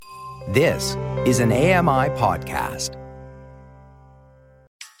This is an AMI podcast.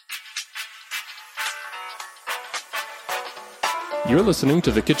 You're listening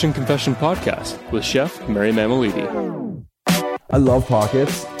to the Kitchen Confession Podcast with Chef Mary Mammoliti. I love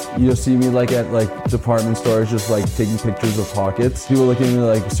pockets. You'll see me at department stores just taking pictures of pockets. People look at me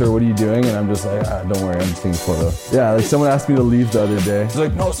like, sir, what are you doing? And I'm just like, don't worry, I'm just taking a photo. Yeah, someone asked me to leave the other day. He's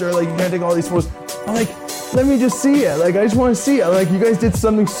like, no, sir, you can't take all these photos. I'm like, let me just see it. I just want to see it. You guys did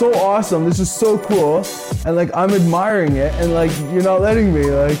something so awesome. This is so cool. And I'm admiring it. And you're not letting me.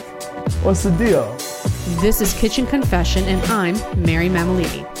 What's the deal? This is Kitchen Confession, and I'm Mary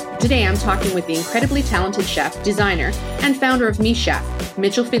Mammoliti. Today I'm talking with the incredibly talented chef, designer, and founder of Me Chef,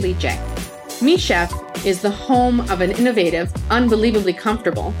 Mitchell Felice. Me Chef is the home of an innovative, unbelievably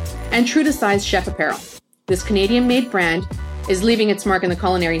comfortable, and true-to-size chef apparel. This Canadian-made brand is leaving its mark in the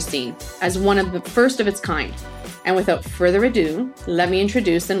culinary scene as one of the first of its kind. And without further ado, let me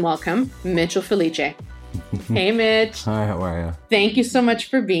introduce and welcome Mitchell Felice. Hey, Mitch. Hi, how are you? Thank you so much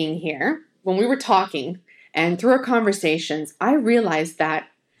for being here. When we were talking and through our conversations, I realized that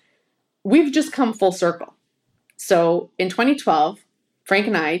we've just come full circle. So in 2012, Frank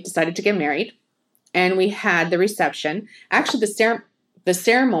and I decided to get married, and we had the reception. Actually, the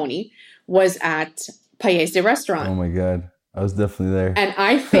ceremony was at Paese Restaurant. Oh my God. I was definitely there. And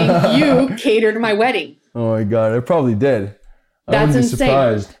I think you catered my wedding. Oh my God. I probably did. That's insane.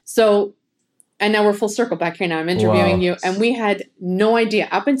 Surprised. So, and now we're full circle back here now. I'm interviewing you, and we had no idea.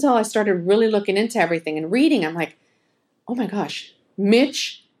 Up until I started really looking into everything and reading, I'm like, oh my gosh,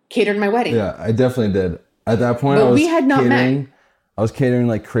 Mitch catered my wedding. Yeah, I definitely did. At that point, but we had not met. I was catering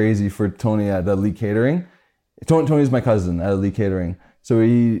like crazy for Tony at Elite Catering. Tony's my cousin at Elite Catering. So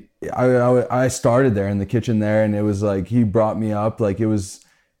I started there in the kitchen there, and it was he brought me up, it was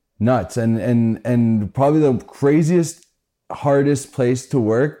nuts, and probably the craziest, hardest place to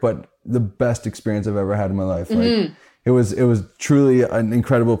work, but the best experience I've ever had in my life. It was truly an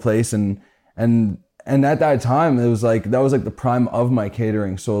incredible place, and at that time it was that was the prime of my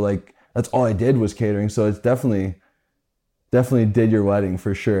catering. So that's all I did was catering. So it's definitely did your wedding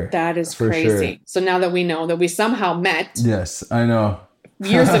for sure. That is crazy. Sure. So now that we know that we somehow met. Yes, I know.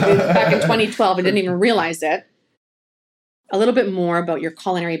 Years ago, back in 2012, I didn't even realize it. A little bit more about your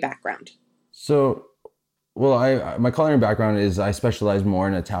culinary background. So, my culinary background is I specialize more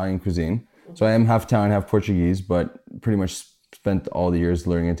in Italian cuisine. So I am half Italian, half Portuguese, but pretty much spent all the years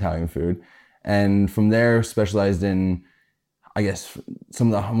learning Italian food. And from there, specialized in, I guess,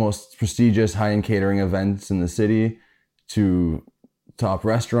 some of the most prestigious high-end catering events in the city, to top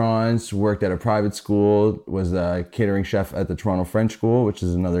restaurants, worked at a private school, was a catering chef at the Toronto French School, which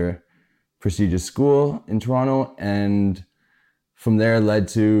is another prestigious school in Toronto. And from there led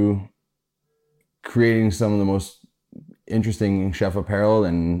to creating some of the most interesting chef apparel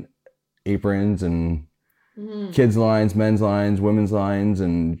and aprons and kids lines, men's lines, women's lines,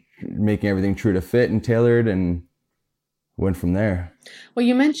 and making everything true to fit and tailored, and went from there. Well,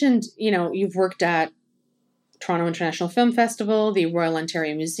 you mentioned, you've worked at Toronto International Film Festival, the Royal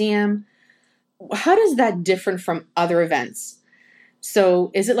Ontario Museum. How does that differ from other events? So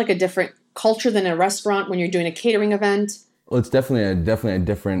is it a different culture than a restaurant when you're doing a catering event? Well, it's definitely a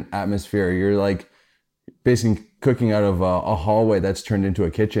different atmosphere. You're basically cooking out of a hallway that's turned into a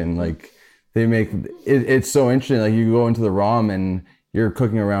kitchen. They make it's so interesting. You go into the ROM and you're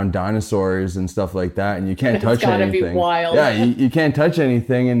cooking around dinosaurs and stuff like that, and you can't touch anything. It's gotta be wild. Yeah, you can't touch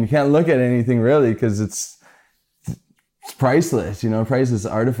anything, and you can't look at anything really, because it's priceless, priceless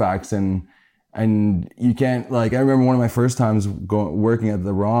artifacts, and you can't, I remember one of my first times working at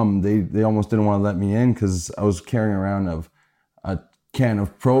the ROM, they almost didn't want to let me in because I was carrying around a can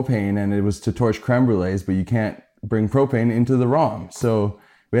of propane, and it was to torch creme brulees, but you can't bring propane into the ROM. So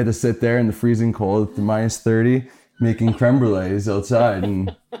we had to sit there in the freezing cold at -30 making creme brulees outside,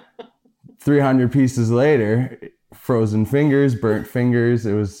 and 300 pieces later, frozen fingers, burnt fingers.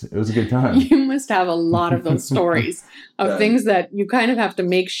 It was a good time. You must have a lot of those stories of things that you kind of have to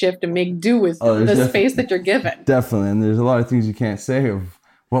make shift and make do with the space that you're given. Definitely. And there's a lot of things you can't say of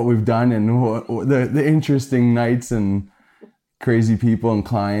what we've done, and the interesting nights and crazy people and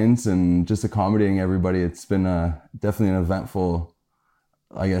clients, and just accommodating everybody. It's been definitely an eventful,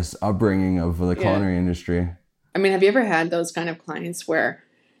 I guess, upbringing of the culinary industry. I mean, have you ever had those kind of clients where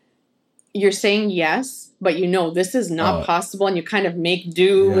you're saying yes, but this is not possible, and you kind of make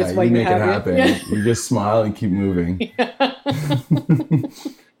do with what you have? Make it happen. Yeah. You just smile and keep moving.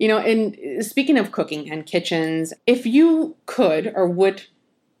 Yeah. And speaking of cooking and kitchens, if you could or would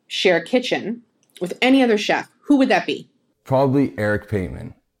share a kitchen with any other chef, who would that be? Probably Eric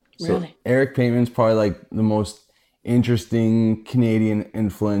Pateman. So Eric Pateman's probably the most interesting Canadian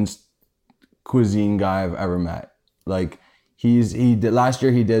influenced cuisine guy I've ever met. Like he did last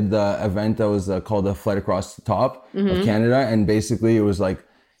year. He did the event that was called the Flight Across the Top of Canada, and basically it was like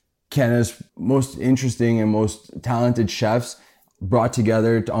Canada's most interesting and most talented chefs brought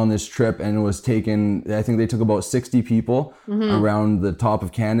together on this trip, and it was taken, I think they took about 60 people around the top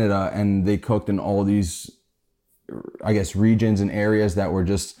of Canada, and they cooked in all these, I guess, regions and areas that were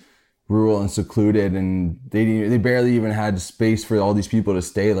just rural and secluded, and they barely even had space for all these people to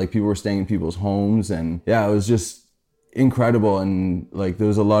stay. Like people were staying in people's homes, and yeah, it was just incredible. And like there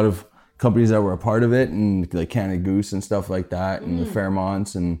was a lot of companies that were a part of it, and like Canada Goose and stuff like that, and the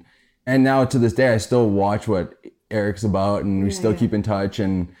Fairmonts, and now to this day I still watch what Eric's about, and we still keep in touch.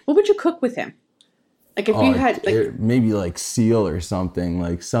 And what would you cook with him? Like if you had like maybe like seal or something,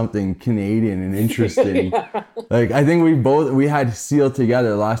 like something Canadian and interesting. Like I think we had seal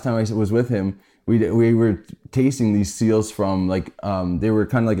together last time I was with him. We were tasting these seals from like they were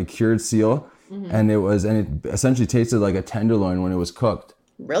kind of like a cured seal, and it essentially tasted like a tenderloin when it was cooked.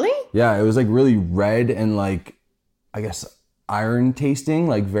 Really? Yeah, it was like really red and like I guess iron tasting,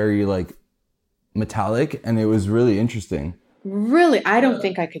 like very like metallic, and it was really interesting. Really? I don't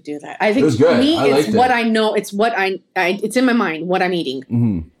think I could do that. I think was good. for me, I it's liked what it. I know. It's what it's in my mind, what I'm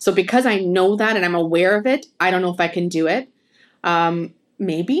eating. So because I know that and I'm aware of it, I don't know if I can do it.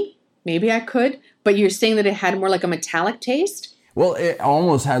 Maybe I could, but you're saying that it had more like a metallic taste? Well, it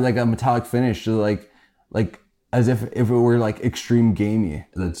almost had like a metallic finish, so like as if it were like extreme gamey.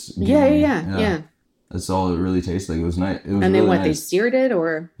 That's gamey. Yeah. That's all it really tasted like. It was nice. It was And then really what, nice. they seared it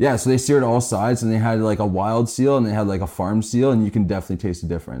or? Yeah, so they seared all sides, and they had like a wild seal, and they had like a farm seal, and you can definitely taste the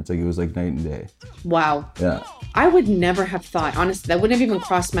difference. Like it was like night and day. Wow. Yeah. I would never have thought, honestly, that wouldn't have even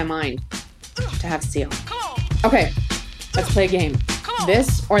crossed my mind to have seal. Okay, let's play a game.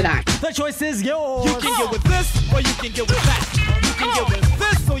 This or that. The choice is yours. You can get with this or you can get with that. You can get with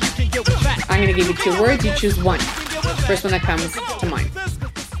this or you can get with that. I'm going to give you 2 words. You choose one. First one that comes to mind.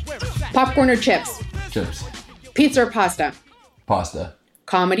 Popcorn or chips? Chips. Pizza or pasta? Pasta.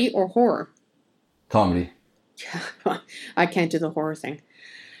 Comedy or horror? Comedy. I can't do the horror thing.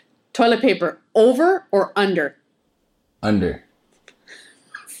 Toilet paper, over or under? Under.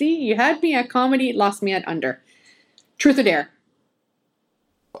 See, you had me at comedy, lost me at under. Truth or dare?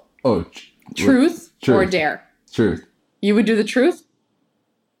 Oh. Truth or Truth. dare? Truth. You would do the truth?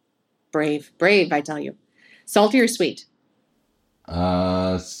 Brave, I tell you. Salty or sweet?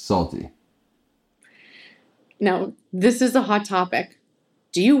 Salty. Now, this is a hot topic.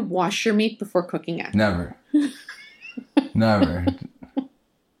 Do you wash your meat before cooking it? Never. Never.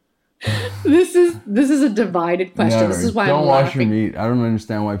 This is a divided question. Never. This is why Don't I'm wash laughing. your meat. I don't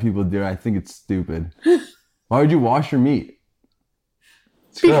understand why people do it. I think it's stupid. Why would you wash your meat?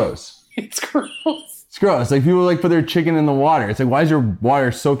 It's gross. It's gross. It's gross. Like people like put their chicken in the water. It's like, why is your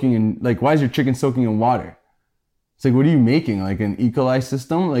chicken soaking in water? It's like, what are you making? Like an E. coli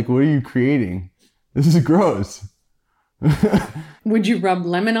system? Like, what are you creating? This is gross. Would you rub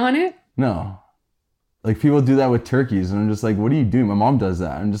lemon on it? No. Like people do that with turkeys, and I'm just like, what are you doing? My mom does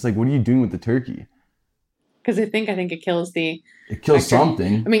that. I'm just like, what are you doing with the turkey? Because I think it kills the. It kills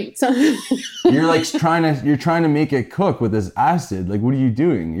something. I mean, so You're trying to make it cook with this acid. Like, what are you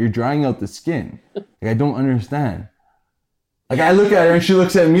doing? You're drying out the skin. Like, I don't understand. Like, I look at her and she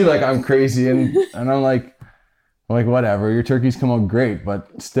looks at me like I'm crazy, and I'm like, whatever. Your turkeys come out great,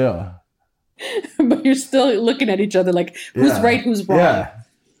 but still. but you're still looking at each other like, who's right, who's wrong. Yeah.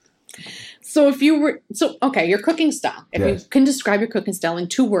 So okay, your cooking style. If you can describe your cooking style in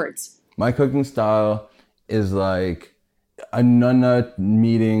 2 words. My cooking style is like a nunna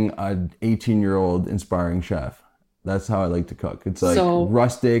meeting an 18-year-old inspiring chef. That's how I like to cook. It's like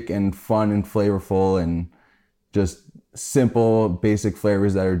rustic and fun and flavorful and just simple, basic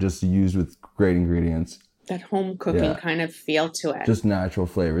flavors that are just used with great ingredients. That home cooking kind of feel to it. Just natural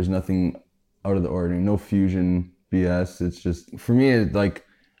flavors, nothing out of the ordinary, no fusion BS. It's just, for me, it's like,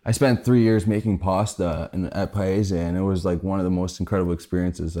 I spent 3 years making pasta at Paese, and it was like one of the most incredible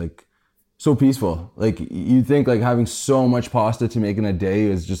experiences. Like, so peaceful. Like, you think like having so much pasta to make in a day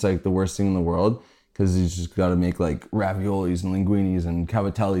is just like the worst thing in the world, because you just got to make like raviolis and linguinis and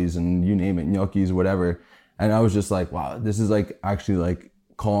cavatellis and you name it, gnocchis, whatever. And I was just like, wow, this is like actually like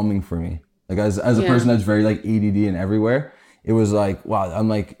calming for me. Like as a person that's very like ADD and everywhere, it was like, wow, I'm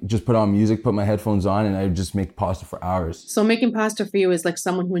like, just put on music, put my headphones on, and I would just make pasta for hours. So making pasta for you is like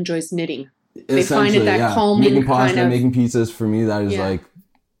someone who enjoys knitting. They find it that calming making pasta, kind of... making pizzas, for me, that is like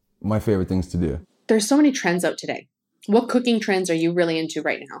my favorite things to do. There's so many trends out today. What cooking trends are you really into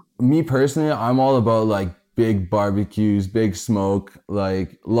right now? Me personally, I'm all about like big barbecues, big smoke,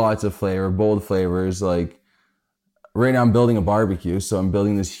 like lots of flavor, bold flavors. Like right now I'm building a barbecue. So I'm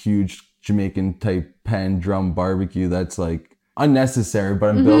building this huge Jamaican type pan drum barbecue that's like unnecessary, but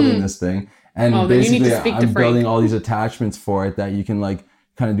I'm building this thing. And basically I'm building all these attachments for it that you can like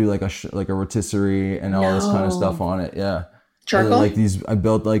kind of do like a rotisserie and all this kind of stuff on it. Yeah. Charcoal? Like I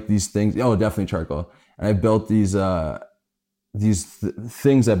built like these things. Oh, definitely charcoal. And I built these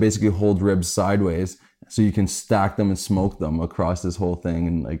things that basically hold ribs sideways, so you can stack them and smoke them across this whole thing.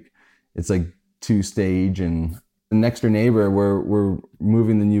 And like, it's like 2-stage. And the next door neighbor, we're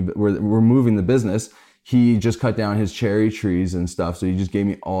moving the business. He just cut down his cherry trees and stuff. So he just gave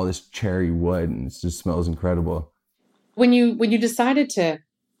me all this cherry wood, and it just smells incredible. When you decided to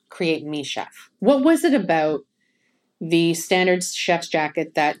create Me Chef, what was it about the standard chef's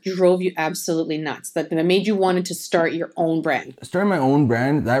jacket that drove you absolutely nuts, that made you wanted to start your own brand? Starting my own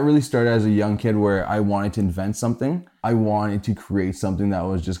brand, that really started as a young kid where I wanted to invent something. I wanted to create something that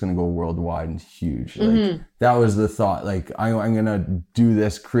was just going to go worldwide and huge. Like, that was the thought. Like, I'm going to do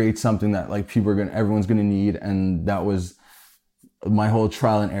this, create something that like everyone's going to need. And that was my whole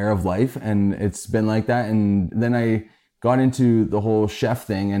trial and error of life. And it's been like that. And then I got into the whole chef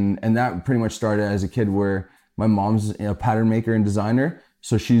thing. And that pretty much started as a kid where my mom's a pattern maker and designer,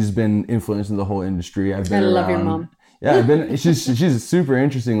 so she's been influencing the whole industry. I love your mom. Yeah, she's a super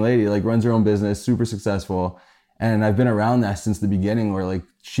interesting lady, like runs her own business, super successful. And I've been around that since the beginning, where like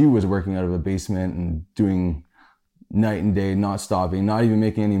she was working out of a basement and doing night and day, not stopping, not even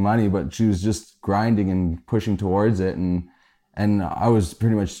making any money, but she was just grinding and pushing towards it. And I was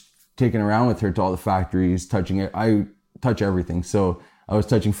pretty much taken around with her to all the factories, touching it. I touch everything. So I was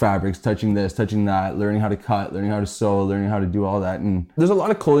touching fabrics, touching this, touching that, learning how to cut, learning how to sew, learning how to do all that. And there's a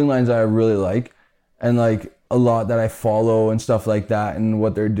lot of clothing lines that I really like, and like a lot that I follow and stuff like that, and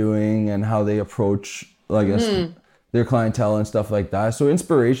what they're doing and how they approach, I guess, their clientele and stuff like that. So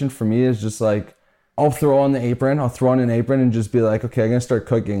inspiration for me is just like, I'll throw on an apron and just be like, okay, I'm going to start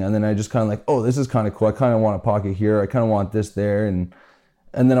cooking. And then I just kind of like, oh, this is kind of cool. I kind of want a pocket here. I kind of want this there. And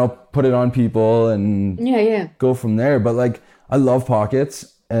then I'll put it on people and go from there. But like, I love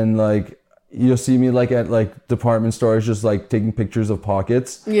pockets, and like you'll see me like at like department stores just like taking pictures of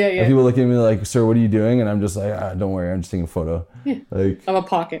pockets. And people look at me like, sir, what are you doing? And I'm just like, don't worry, I'm just taking a photo. Like, of a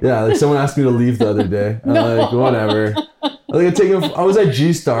pocket. Yeah, like someone asked me to leave the other day. I'm like, whatever. I was at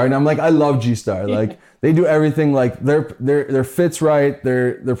G-Star, and I'm like, I love G-Star. Like they do everything, like their fits right,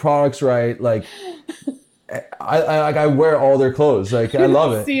 their products right. Like I wear all their clothes. Like I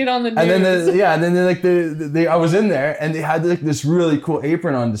love it. See it on the news. And then I was in there, and they had like this really cool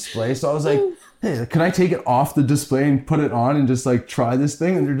apron on display. So I was like, hey, can I take it off the display and put it on and just like try this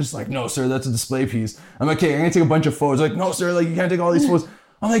thing? And they're just like, no, sir, that's a display piece. I'm like, okay, I'm gonna take a bunch of photos. Like, no, sir, like you can't take all these photos.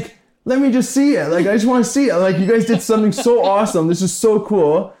 I'm like, let me just see it. Like I just want to see it. Like you guys did something so awesome. This is so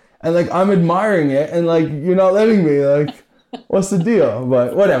cool. And like I'm admiring it, and like you're not letting me. Like, what's the deal?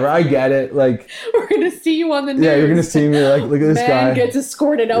 But whatever, I get it. Like we're gonna see you on the news. Yeah, you're gonna see me. Like, look at this guy. Man gets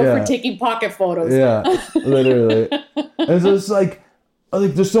escorted out for taking pocket photos. Yeah, literally. And so it's like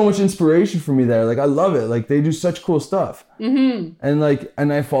there's so much inspiration for me there. Like I love it. Like they do such cool stuff. And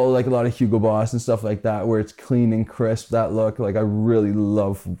I follow like a lot of Hugo Boss and stuff like that, where it's clean and crisp, that look. Like I really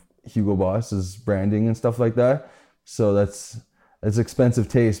love Hugo Boss's branding and stuff like that. So it's expensive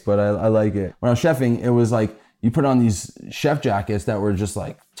taste, but I like it. When I was chefing, it was like you put on these chef jackets that were just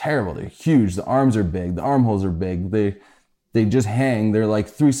like terrible. They're huge. The arms are big. The armholes are big. They just hang. They're like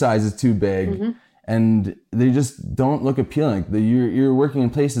 3 sizes too big. And they just don't look appealing. You're working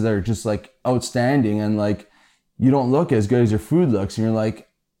in places that are just like outstanding, and like you don't look as good as your food looks. And you're like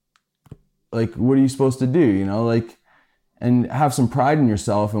what are you supposed to do? You know, like, and have some pride in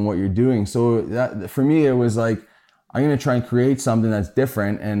yourself and what you're doing. So that for me, it was like, I'm going to try and create something that's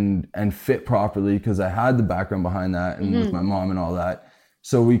different and fit properly, because I had the background behind that and with my mom and all that.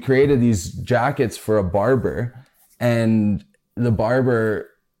 So we created these jackets for a barber, and the barber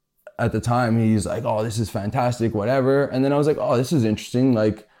at the time, he's like, oh, this is fantastic, whatever. And then I was like, oh, this is interesting.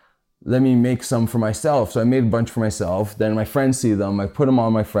 Like, let me make some for myself. So I made a bunch for myself. Then my friends see them. I put them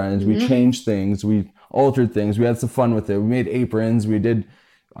on my friends. We changed things. We altered things. We had some fun with it. We made aprons.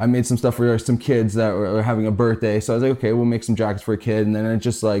 I made some stuff for some kids that were having a birthday. So I was like, okay, we'll make some jackets for a kid. And then it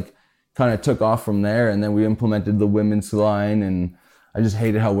just like kind of took off from there. And then we implemented the women's line, and I just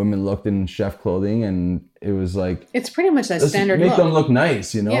hated how women looked in chef clothing. And it was like, it's pretty much that standard make look. them look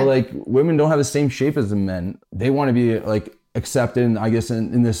nice, you know? Yeah. Like women don't have the same shape as the men. They want to be like accepted, I guess,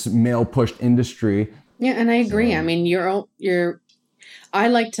 in this male pushed industry. Yeah. And I agree. So, I mean, I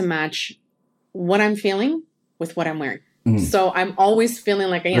like to match what I'm feeling with what I'm wearing. So I'm always feeling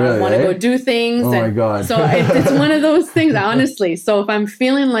like, I Really, want to eh? go do things. Oh and my God. So it's one of those things, honestly. So if I'm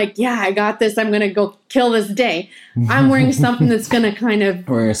feeling like, I got this, I'm going to go kill this day, I'm wearing something that's going to kind of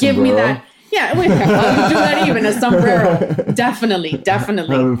Wearing a give me sombrero? that. Yeah, wait, I'll do that even, a sombrero. Definitely.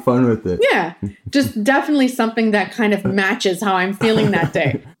 Having fun with it. Yeah, just definitely something that kind of matches how I'm feeling that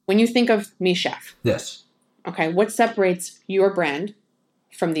day. When you think of Mi Chef, Yes. okay, what separates your brand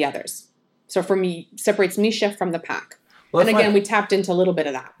from the others? So for me, separates Mi Chef from the pack. Well, And that's again, my- we tapped into a little bit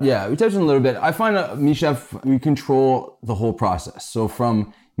of that. Yeah, we touched on it a little bit. I find Mi Chef, we control the whole process. So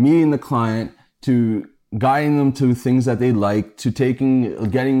from meeting the client to guiding them to things that they like, to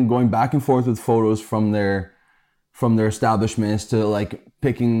going back and forth with photos from their establishments, to like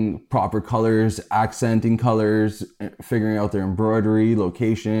picking proper colors, accenting colors, figuring out their embroidery,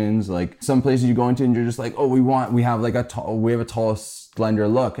 locations. Like some places you go into and you're just like, oh, we have a tall, slender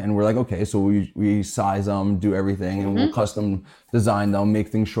look, and we're like, okay, so we size them, do everything, and we'll custom design them, make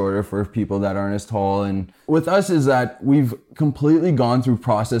things shorter for people that aren't as tall. And with us is that we've completely gone through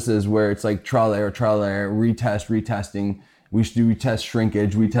processes where it's like trial error, retesting. We test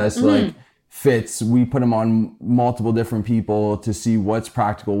shrinkage, we test like fits, we put them on multiple different people to see what's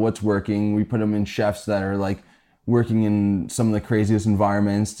practical, what's working. We put them in chefs that are like working in some of the craziest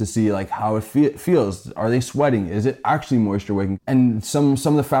environments to see like how it feels. Are they sweating? Is it actually moisture wicking? And some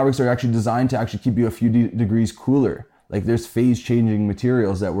of the fabrics are actually designed to actually keep you a few degrees cooler. Like there's phase changing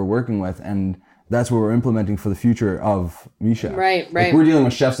materials that we're working with, and that's what we're implementing for the future of Mi Chef. Right. Like we're dealing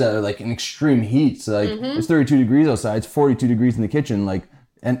with chefs that are like in extreme heat. So like it's 32 degrees outside, it's 42 degrees in the kitchen, like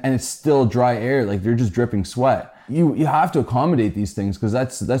and it's still dry air, like they're just dripping sweat. You have to accommodate these things because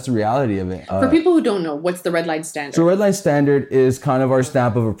that's the reality of it. For people who don't know, what's the Red Line Standard? So Red Line Standard is kind of our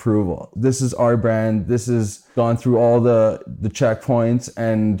stamp of approval. This is our brand. This has gone through all the checkpoints,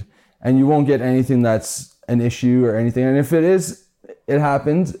 and you won't get anything that's an issue or anything. And if it is, it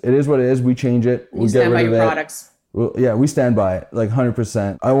happens. It is what it is. We change it. We get stand by rid of your it. products. Well, yeah, we stand by it, like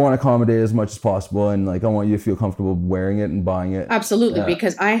 100%. I want to accommodate as much as possible, and like I want you to feel comfortable wearing it and buying it. Absolutely,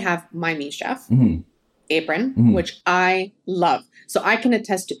 because I have my Mi Chef apron, which I love. So I can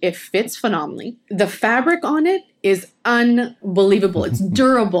attest to it fits phenomenally. The fabric on it is unbelievable. It's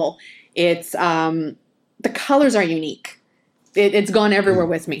durable. It's the colors are unique. It's gone everywhere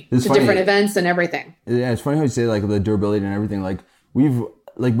with me It's to funny. different events and everything. Yeah, it's funny how you say like the durability and everything. Like we've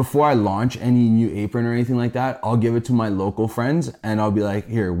like before I launch any new apron or anything like that, I'll give it to my local friends and I'll be like,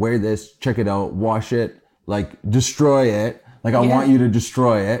 here, wear this, check it out, wash it, like destroy it. Like I want you to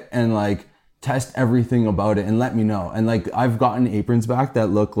destroy it and like test everything about it and let me know. And like I've gotten aprons back that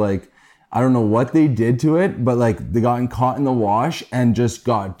look like, I don't know what they did to it, but like they got caught in the wash and just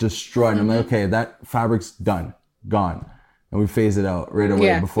got destroyed. And I'm like, okay, that fabric's done, gone. And we phase it out right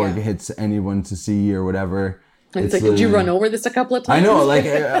away before it hits anyone to see or whatever. It's like, did you run over this a couple of times? I know, like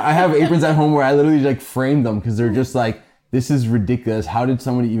I have aprons at home where I literally like frame them because they're just like, this is ridiculous. How did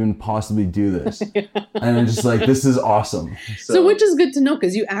somebody even possibly do this? And I'm just like, this is awesome. So which is good to know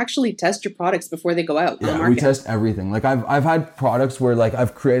because you actually test your products before they go out on the Yeah, market. we test everything. Like I've had products where like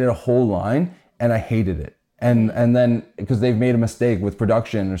I've created a whole line and I hated it. And then because they've made a mistake with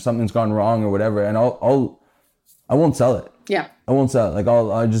production or something's gone wrong or whatever, and I won't sell it. Yeah. I won't sell it. Like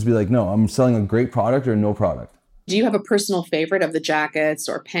I'll just be like, no, I'm selling a great product or no product. Do you have a personal favorite of the jackets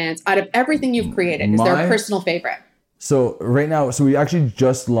or pants? Out of everything you've created, is there a personal favorite? So right now, we actually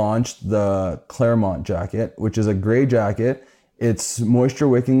just launched the Claremont jacket, which is a gray jacket. It's moisture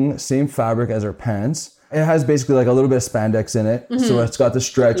wicking, same fabric as our pants. It has basically like a little bit of spandex in it. So it's got the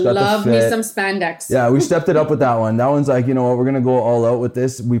stretch, got Love the me fit. some spandex. Yeah, we stepped it up with that one. That one's like, you know what, we're going to go all out with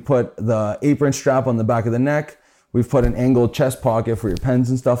this. We put the apron strap on the back of the neck. We've put an angled chest pocket for your pens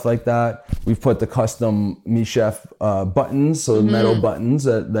and stuff like that. We've put the custom Mi Chef buttons, so metal buttons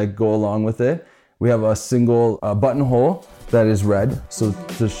that go along with it. We have a single buttonhole that is red, so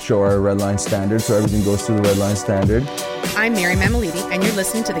to show our Red Line Standard, so everything goes through the Red Line Standard. I'm Mary Mamaliti, and you're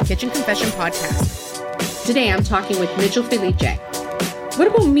listening to the Kitchen Confession Podcast. Today, I'm talking with Mitchell Felice. What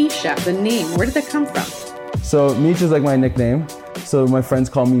about Mi Chef, the name? Where did that come from? So Meech is like my nickname. So my friends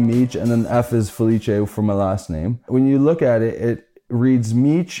call me Meech, and then F is Felice for my last name. When you look at it, it reads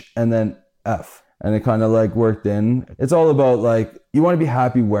Meech and then F, and it kind of like worked in. It's all about like, you want to be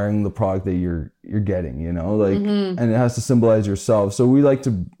happy wearing the product that you're getting, you know, like, and it has to symbolize yourself. So we like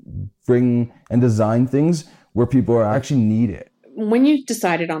to bring and design things where people are actually need it. When you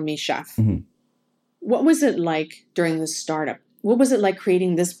decided on Mi Chef, what was it like during the startup? What was it like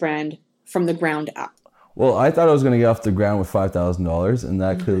creating this brand from the ground up? Well, I thought I was going to get off the ground with $5,000, and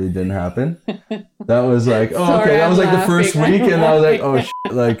that clearly didn't happen. That was like, oh, Sorry, okay. That was like I'm the first laughing. week, and I was like, oh,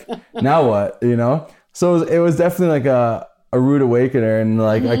 like, now what, you know? So it was definitely like a rude awakener, and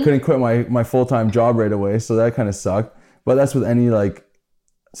like I couldn't quit my full-time job right away. So that kind of sucked. But that's with any like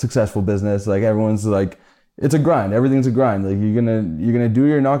successful business. Like everyone's like, it's a grind. Everything's a grind. Like you're gonna do it,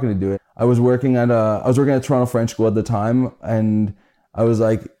 you're not gonna do it. I was working at Toronto French School at the time, and I was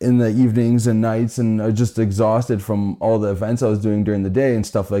like in the evenings and nights, and I was just exhausted from all the events I was doing during the day and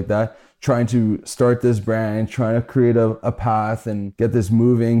stuff like that, trying to start this brand, trying to create a path and get this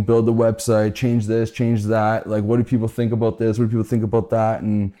moving, build the website, change this, change that. Like, what do people think about this? What do people think about that?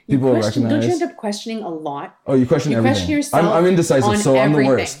 And people recognize. Don't you end up questioning a lot? Oh, you question everything. Question yourself. I'm indecisive, so everything. I'm the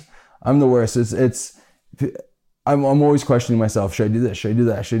worst. I'm the worst. I'm always questioning myself. Should I do this? Should I do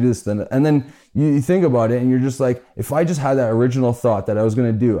that? Should I do this? And then you think about it and you're just like, if I just had that original thought that I was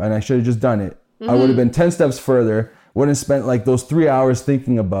going to do and I should have just done it, I would have been 10 steps further, wouldn't have spent like those 3 hours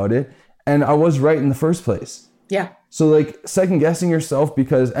thinking about it. And I was right in the first place. Yeah. So like second guessing yourself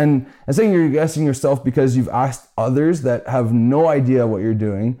because you've asked others that have no idea what you're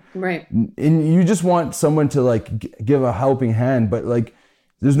doing. Right. And you just want someone to like give a helping hand, but like,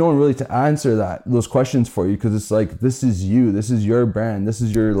 there's no one really to answer those questions for you, because it's like, this is you, this is your brand, this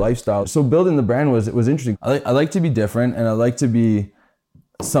is your lifestyle. So building the brand was interesting. I like to be different, and I like to be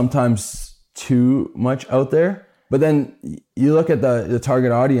sometimes too much out there. But then you look at the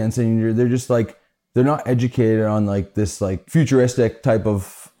target audience, and they're just like, they're not educated on like this like futuristic type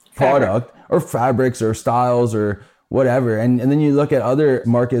of product or fabrics or styles or whatever. And then you look at other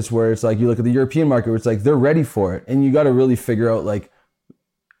markets where it's like, you look at the European market where it's like, they're ready for it. And you got to really figure out like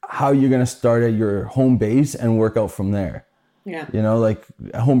how you're going to start at your home base and work out from there. Yeah. You know, like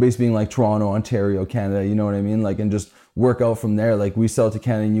home base being like Toronto, Ontario, Canada, you know what I mean? Like, and just work out from there. Like we sell to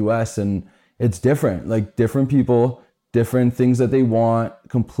Canada and US, and it's different, like different people, different things that they want,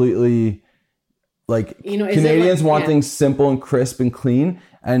 completely like, you know, Canadians want things simple and crisp and clean.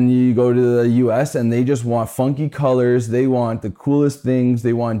 And you go to the US and they just want funky colors. They want the coolest things.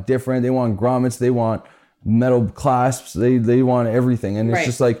 They want different, they want grommets, they want metal clasps, they want everything. And it's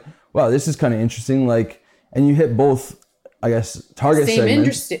just like, wow, this is kind of interesting. Like, and you hit both, I guess, target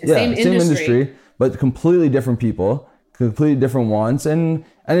segments. Same industry, but completely different people, completely different wants. And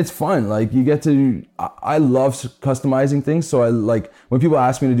it's fun. Like you get to, I love customizing things. So I like when people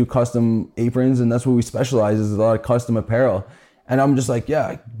ask me to do custom aprons, and that's what we specialize is a lot of custom apparel. And I'm just like,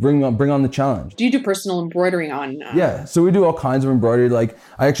 yeah, bring on the challenge. Do you do personal embroidery on? Yeah, so we do all kinds of embroidery. Like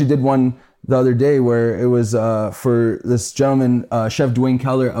I actually did one the other day where it was for this gentleman, Chef Dwayne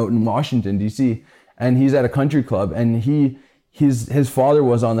Keller out in Washington, D.C. And he's at a country club, and his father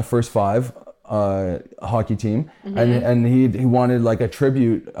was on the first five hockey team, and he wanted like a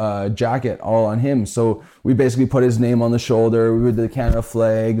tribute jacket all on him. So we basically put his name on the shoulder. We did the Canada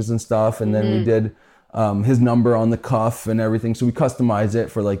flags and stuff, and then we did his number on the cuff and everything. So we customized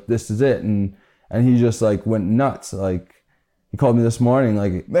it for like, this is it. And he just like went nuts. Like he called me this morning,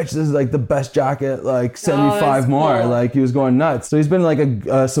 like, Mitch, this is like the best jacket, like 75 more. Cool. Like he was going nuts. So he's been like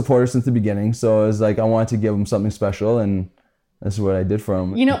a supporter since the beginning. So I was like, I wanted to give him something special, and that's what I did for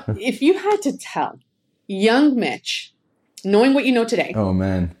him. You know, if you had to tell young Mitch, knowing what you know today. Oh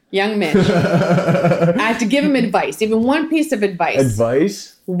man. Young Mitch. I have to give him advice, even one piece of advice.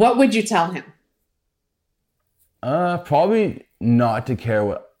 Advice? What would you tell him? Probably not to care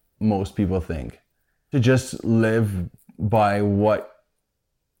what most people think. To just live by what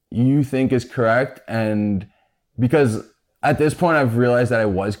you think is correct. And because at this point I've realized that I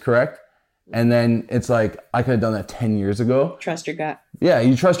was correct. And then it's like, I could have done that 10 years ago. Trust your gut. Yeah,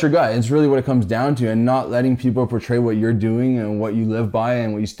 you trust your gut. It's really what it comes down to, and not letting people portray what you're doing and what you live by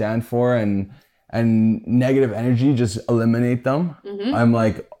and what you stand for, and negative energy, just eliminate them. I'm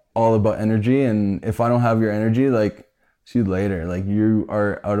like all about energy, and if I don't have your energy, like, see you later. Like, you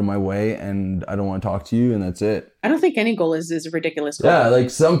are out of my way and I don't want to talk to you, and that's it. I don't think any goal is a ridiculous goal. Yeah, like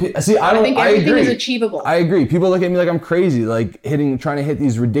some people, see, I think everything is achievable. I agree. People look at me like I'm crazy, like trying to hit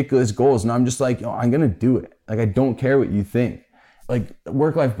these ridiculous goals. And I'm just like, I'm going to do it. Like, I don't care what you think. Like,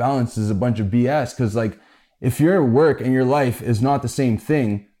 work-life balance is a bunch of BS. Cause like, if your work and your life is not the same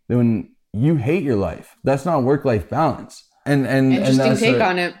thing, then you hate your life. That's not work-life balance. And interesting take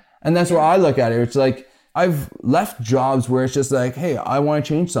on it. And that's where I look at it. It's like, I've left jobs where it's just like, hey, I want to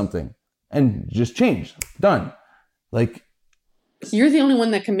change something, and just change. Done. Like, you're the only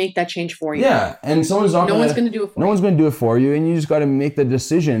one that can make that change for you. Yeah. And no one's going to do it for you. No one's going to do it for you. And you just got to make the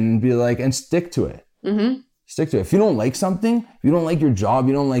decision and be like, and stick to it. Mm-hmm. Stick to it. If you don't like something, if you don't like your job,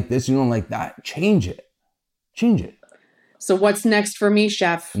 you don't like this, you don't like that, change it. Change it. So what's next for Me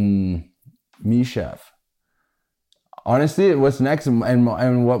Chef? Me Chef. Honestly, what's next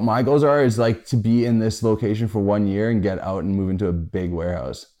and what my goals are is like to be in this location for 1 year and get out and move into a big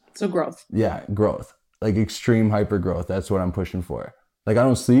warehouse. So growth. Yeah, growth. like extreme hyper growth. That's what I'm pushing for. Like I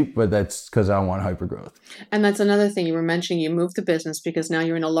don't sleep, but that's because I want hyper growth. And that's another thing you were mentioning. You moved the business because now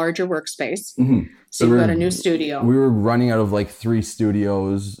you're in a larger workspace. Mm-hmm. So you've got a new studio. We were running out of like 3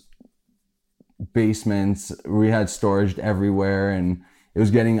 studios, basements. We had storage everywhere, and it was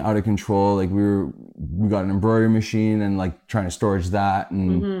getting out of control. Like we got an embroidery machine and like trying to storage that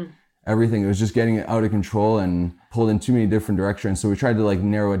and everything. It was just getting out of control and pulled in too many different directions. So we tried to like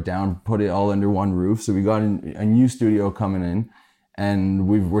narrow it down, put it all under one roof. So we got a new studio coming in. And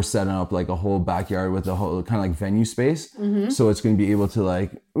we're setting up like a whole backyard with a whole kind of like venue space. So it's going to be able to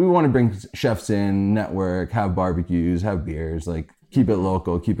like, we want to bring chefs in, network, have barbecues, have beers, like keep it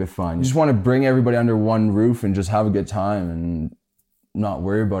local, keep it fun. You just want to bring everybody under one roof and just have a good time and not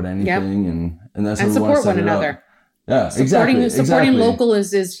worry about anything. And that's how we want to set it up. Support one another. Yeah, Supporting local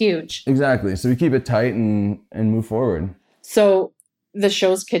is huge. Exactly. So we keep it tight and move forward. So the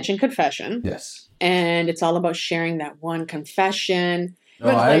show's Kitchen Confession. Yes. And it's all about sharing that one confession.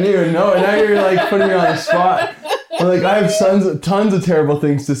 Oh, I didn't even know. Now you're like putting me on the spot. Like I have tons of terrible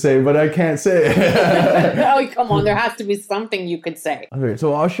things to say, but I can't say it. Oh, come on. There has to be something you could say. Okay,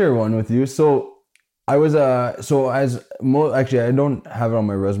 so I'll share one with you. So I was actually I don't have it on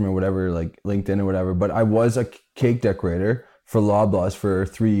my resume or whatever, like LinkedIn or whatever, but I was a cake decorator for Loblaws for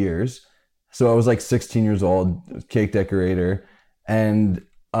 3 years. So I was like 16 years old, cake decorator, and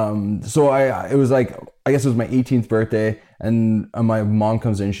so it was like, I guess it was my 18th birthday, and my mom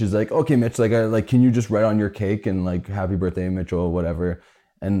comes in, she's like, okay, Mitch, like can you just write on your cake and like happy birthday, Mitchell, whatever,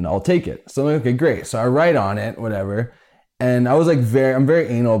 and I'll take it. So I'm like, okay, great. So I write on it, whatever. And I was like, I'm very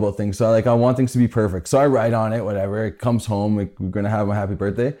anal about things. So I want things to be perfect. So I write on it, whatever. It comes home, we're going to have a happy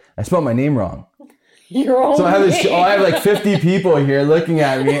birthday. I spelled my name wrong. So I have like 50 people here looking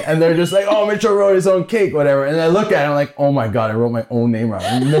at me, and they're just like, oh, Mitchell wrote his own cake, whatever. And I look at it, I'm like, oh my God, I wrote my own name wrong.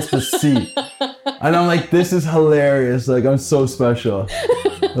 I missed a C. And I'm like, this is hilarious. Like, I'm so special.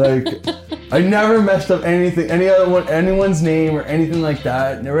 Like, I never messed up anyone's name or anything like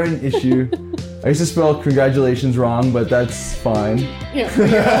that. Never had an issue. I used to spell congratulations wrong, but that's fine. Yeah, for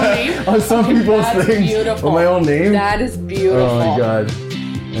your own name? On some people's things. Beautiful. With my own name? That is beautiful. Oh my God.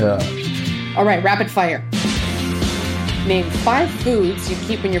 Yeah. All right, rapid fire. Name 5 foods you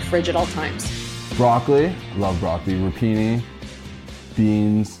keep in your fridge at all times. Broccoli. Love broccoli. Rapini.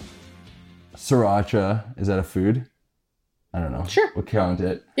 Beans. Sriracha. Is that a food? I don't know. Sure. We'll count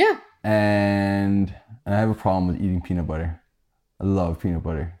it. Yeah. And I have a problem with eating peanut butter. I love peanut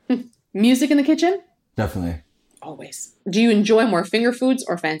butter. Music in the kitchen? Definitely. Always. Do you enjoy more finger foods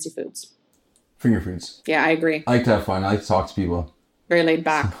or fancy foods? Finger foods. Yeah, I agree. I like to have fun. I like to talk to people. Very laid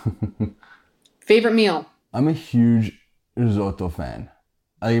back. Favorite meal? I'm a huge risotto fan.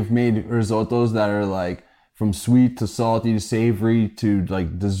 I've made risottos that are like from sweet to salty to savory to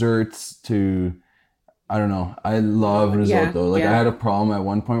like desserts to, I don't know. I love risotto. I had a problem at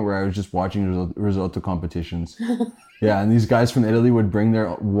one point where I was just watching risotto competitions. Yeah, and these guys from Italy would bring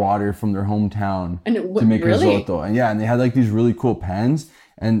their water from their hometown to make risotto. And and they had like these really cool pans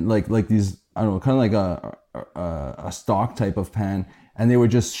and like these, I don't know, kind of like a stock type of pan, and they would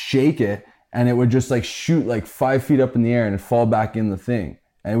just shake it and it would just like shoot like 5 feet up in the air and it'd fall back in the thing,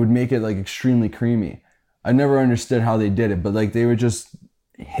 and it would make it like extremely creamy. I never understood how they did it, but like they would just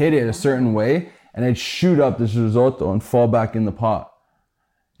hit it a certain way and it'd shoot up this risotto and fall back in the pot.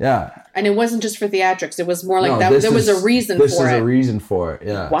 Yeah. And it wasn't just for theatrics. It was more like that. There was a reason for it. This is a reason for it.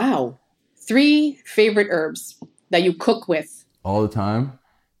 Yeah. Wow. 3 favorite herbs that you cook with. All the time.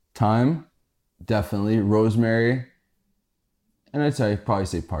 Thyme, definitely. Rosemary. And I'd probably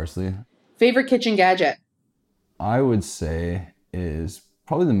say parsley. Favorite kitchen gadget? I would say is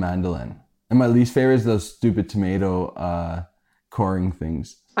probably the mandolin. And my least favorite is those stupid tomato coring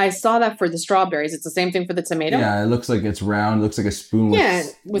things. I saw that for the strawberries. It's the same thing for the tomato? Yeah, it looks like it's round. It looks like a spoon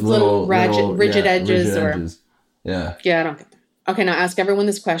with little rigid edges. Yeah. Yeah, I don't get that. Okay, now ask everyone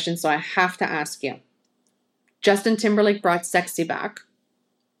this question, so I have to ask you. Justin Timberlake brought Sexy back.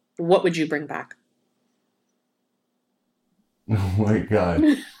 What would you bring back? Oh my God.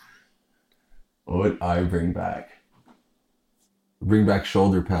 What would I bring back? Bring back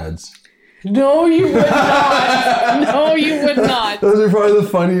shoulder pads. No, you would not. No, you would not. Those are probably the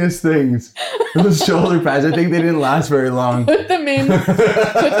funniest things. Those shoulder pads. I think they didn't last very long. Put them in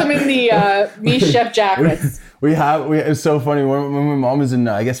the Me Chef jackets. It's so funny. When my mom was in,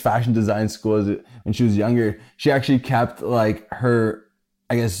 I guess, fashion design school when she was younger, she actually kept like her,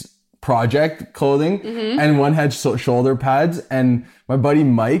 I guess, project clothing, and one had shoulder pads. And my buddy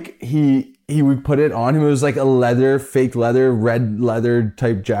Mike, he would put it on him. It was like a fake leather, red leather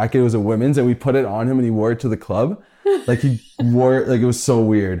type jacket. It was a women's, and we put it on him and he wore it to the club. Like he wore it, like it was so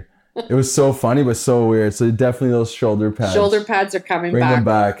weird. It was so funny, but so weird. So definitely those shoulder pads. Shoulder pads are coming Bring back. them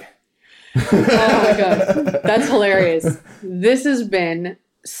back. Oh my God. That's hilarious. This has been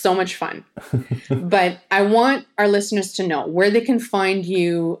so much fun. But I want our listeners to know where they can find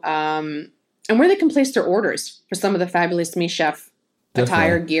you and where they can place their orders for some of the fabulous Me Chef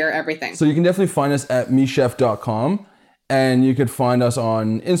attire, gear, everything. So you can definitely find us at mechef.com, and you could find us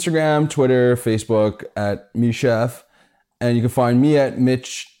on Instagram, Twitter, Facebook at MeChef, and you can find me at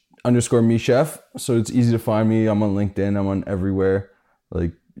Mitch_MeChef. So it's easy to find me. I'm on LinkedIn. I'm on everywhere.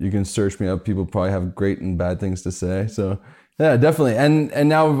 Like, you can search me up. People probably have great and bad things to say. So yeah, definitely. And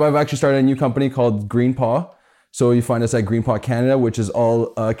now I've actually started a new company called Green Paw. So you find us at Green Paw Canada, which is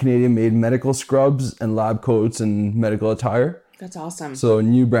all Canadian-made medical scrubs and lab coats and medical attire. That's awesome. So a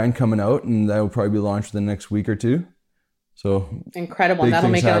new brand coming out, and that will probably be launched in the next week or two. So incredible. And that'll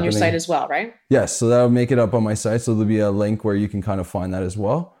make it on your site as well, right? Yes. So that'll make it up on my site. So there'll be a link where you can kind of find that as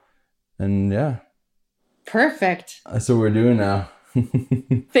well. And yeah. Perfect. That's what we're doing now.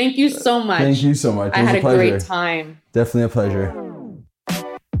 Thank you so much. Thank you so much. I had a great time. Definitely a pleasure.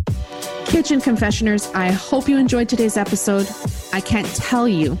 Kitchen Confessioners, I hope you enjoyed today's episode. I can't tell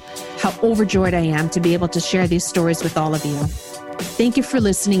you how overjoyed I am to be able to share these stories with all of you. Thank you for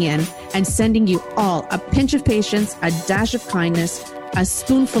listening in and sending you all a pinch of patience, a dash of kindness, a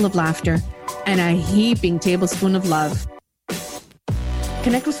spoonful of laughter, and a heaping tablespoon of love.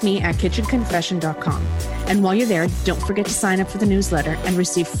 Connect with me at kitchenconfession.com. And while you're there, don't forget to sign up for the newsletter and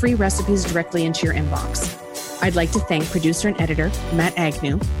receive free recipes directly into your inbox. I'd like to thank producer and editor Matt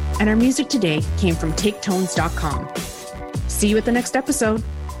Agnew, and our music today came from taketones.com. See you at the next episode.